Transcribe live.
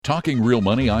Talking Real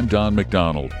Money, I'm Don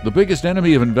McDonald. The biggest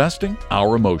enemy of investing?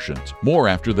 Our emotions. More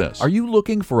after this. Are you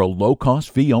looking for a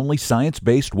low-cost, fee-only,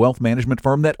 science-based wealth management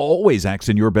firm that always acts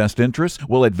in your best interest?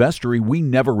 Well, at Vestory, we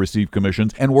never receive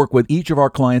commissions and work with each of our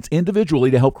clients individually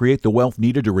to help create the wealth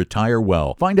needed to retire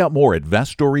well. Find out more at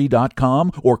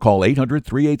Vestory.com or call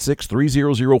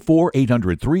 800-386-3004,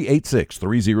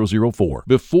 800-386-3004.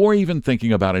 Before even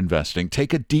thinking about investing,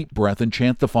 take a deep breath and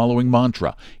chant the following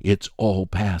mantra. It's all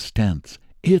past tense.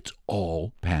 It's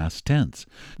all past tense.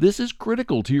 This is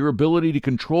critical to your ability to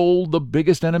control the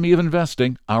biggest enemy of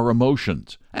investing, our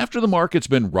emotions. After the market's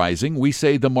been rising, we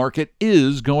say the market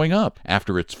is going up.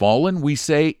 After it's fallen, we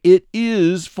say it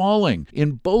is falling.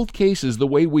 In both cases, the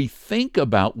way we think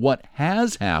about what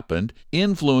has happened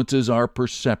influences our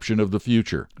perception of the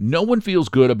future. No one feels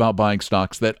good about buying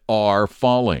stocks that are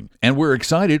falling, and we're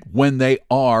excited when they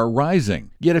are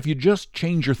rising. Yet if you just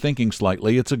change your thinking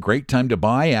slightly, it's a great time to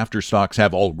buy after stocks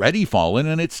have already fallen,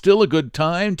 and it's still a good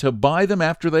time to buy them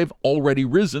after they've already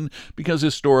risen, because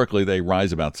historically they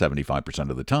rise about 75%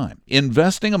 of the time.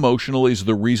 Investing emotionally is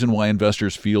the reason why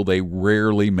investors feel they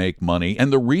rarely make money,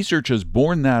 and the research has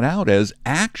borne that out, as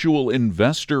actual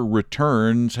investor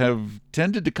returns have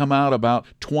tended to come out about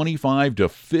 25 to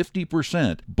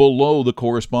 50% below the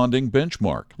corresponding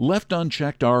benchmark. Left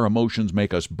unchecked, our emotions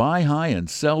make us buy high and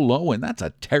sell low, and that's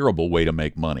a terrible way to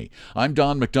make money. I'm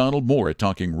Don McDonald. More at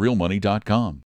TalkingRealMoney.com.